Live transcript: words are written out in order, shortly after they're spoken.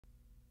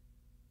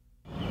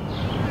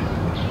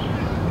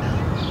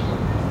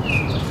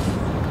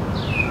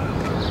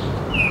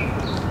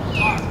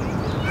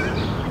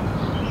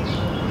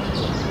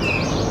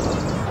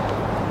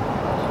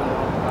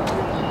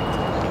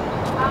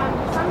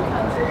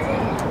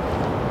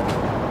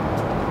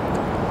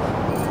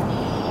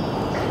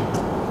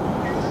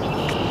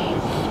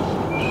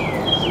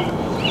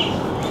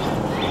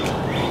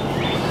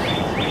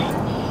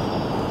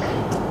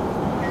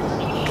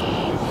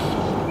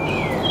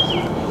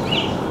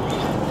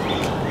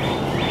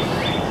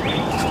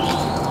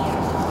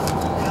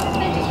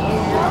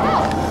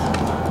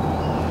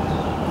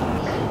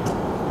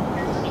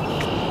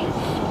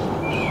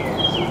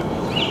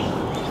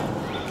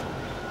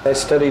I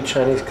studied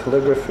Chinese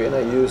calligraphy and I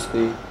use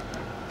the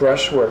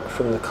brushwork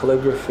from the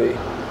calligraphy.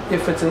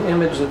 If it's an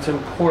image that's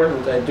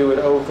important, I do it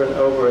over and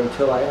over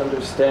until I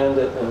understand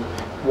it and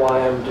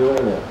why I'm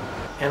doing it.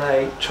 And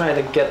I try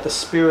to get the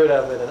spirit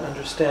of it and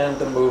understand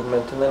the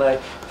movement, and then I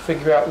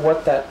figure out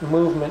what that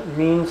movement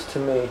means to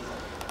me.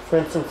 For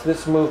instance,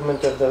 this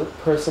movement of the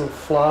person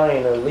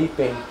flying or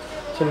leaping,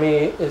 to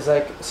me is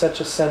like such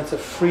a sense of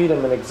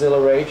freedom and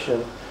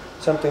exhilaration,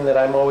 something that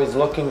I'm always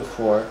looking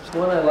for. The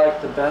one I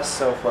liked the best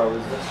so far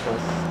was this one.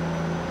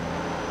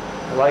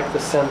 I like the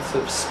sense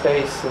of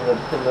space in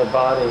the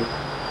body,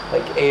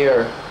 like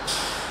air.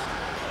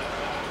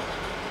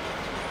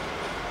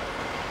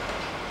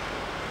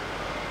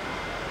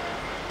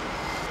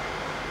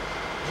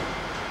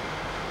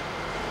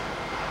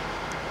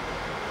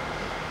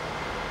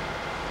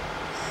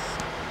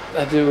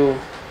 I do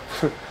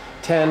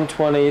 10,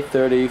 20,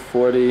 30,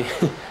 40,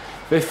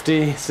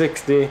 50,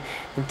 60,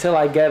 until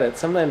I get it.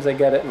 Sometimes I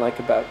get it in like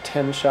about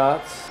 10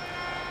 shots.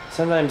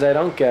 Sometimes I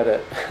don't get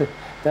it.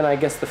 Then I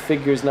guess the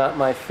figure's not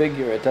my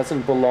figure. It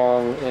doesn't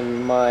belong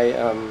in my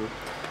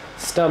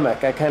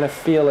stomach. I kind of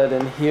feel it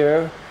in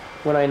here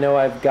when I know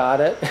I've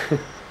got it.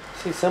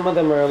 See, some of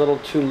them are a little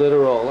too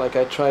literal. Like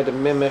I try to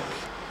mimic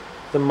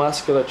the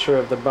musculature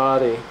of the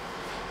body.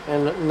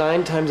 And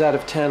 9 times out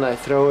of 10 I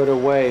throw it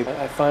away.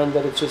 I find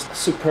that it's just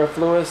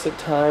superfluous at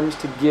times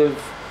to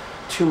give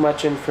too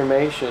much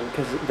information,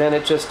 because then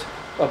it just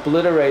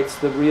obliterates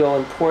the real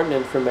important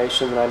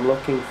information that I'm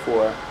looking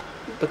for.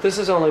 But this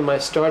is only my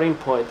starting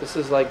point. This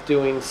is like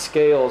doing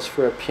scales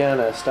for a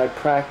pianist. I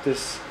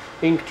practice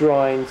ink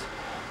drawings,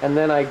 and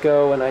then I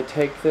go and I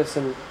take this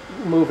and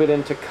move it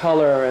into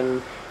color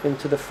and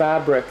into the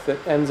fabric that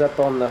ends up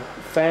on the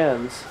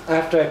fans.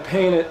 After I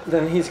paint it,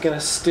 then he's going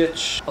to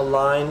stitch a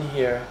line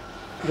here.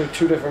 There are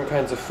 2 different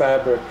kinds of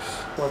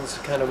fabrics. One's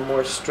kind of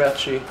more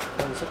stretchy,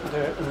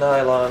 they're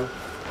nylon,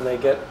 and they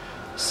get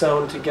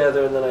sewn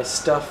together, and then I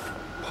stuff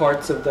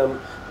parts of them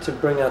to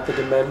bring out the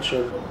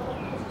dimension.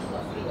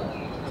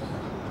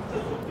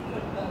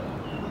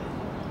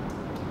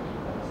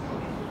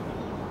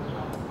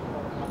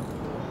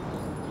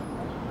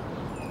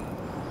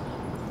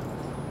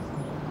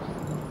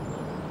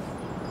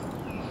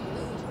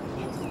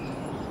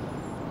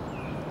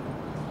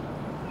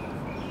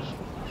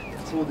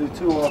 So we'll do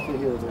 2 off of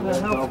here,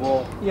 then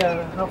double.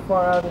 Yeah, how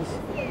far out is...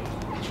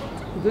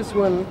 This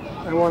one,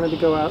 I wanted to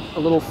go out a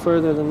little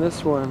further than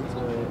this one.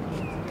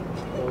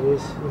 Right. It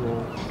is, you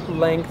know.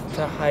 Length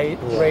to height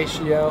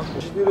ratio.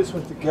 We should do this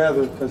one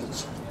together because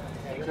it's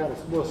kind of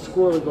a little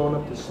squirrely going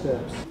up the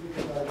steps.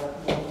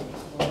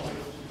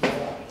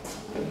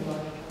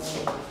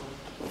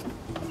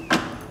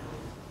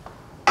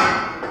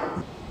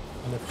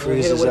 And it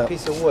freezes up.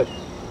 Piece of wood.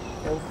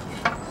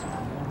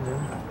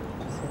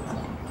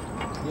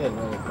 Yeah,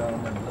 no,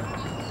 problem.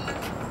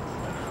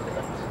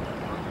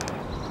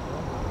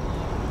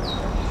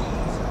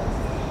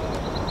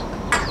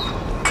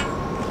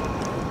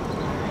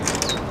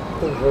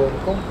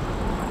 Vertical.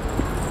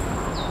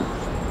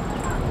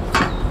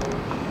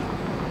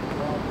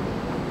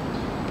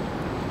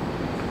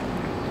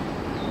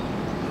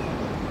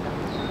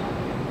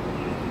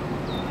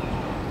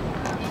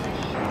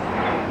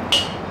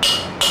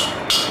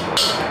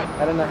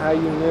 I don't know how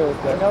you knew,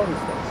 but I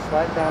noticed it.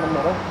 Slide down the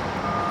middle.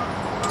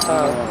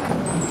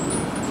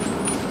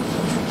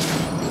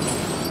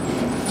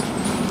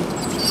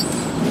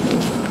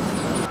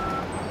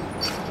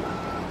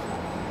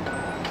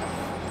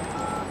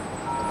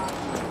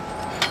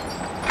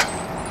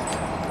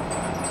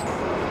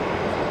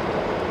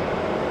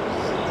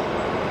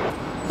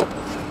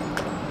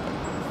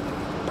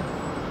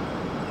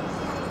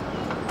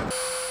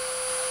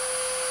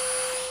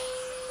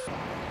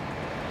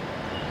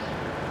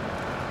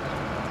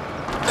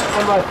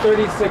 I'm about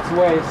 36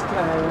 waist.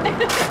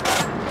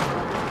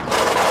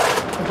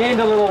 I gained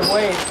a little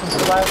weight since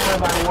the last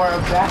time I wore a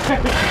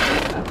bag.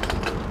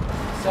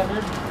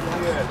 Centered?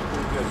 Yeah,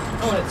 pretty good.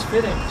 Oh, it's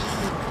fitting.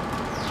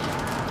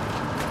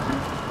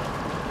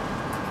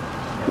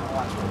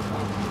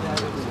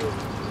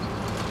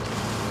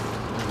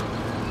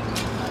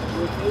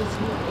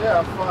 Yeah,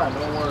 I'm fine.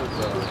 Don't worry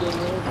about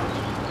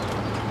it.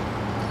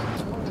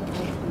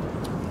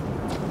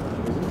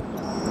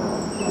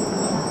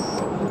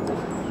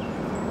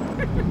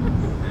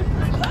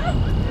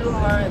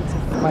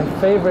 My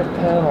favorite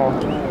panel.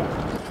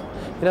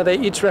 You know, they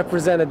each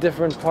represent a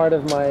different part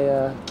of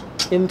my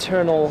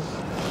internal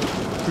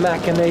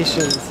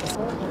machinations.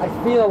 I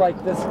feel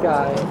like this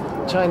guy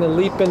trying to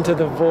leap into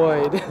the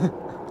void.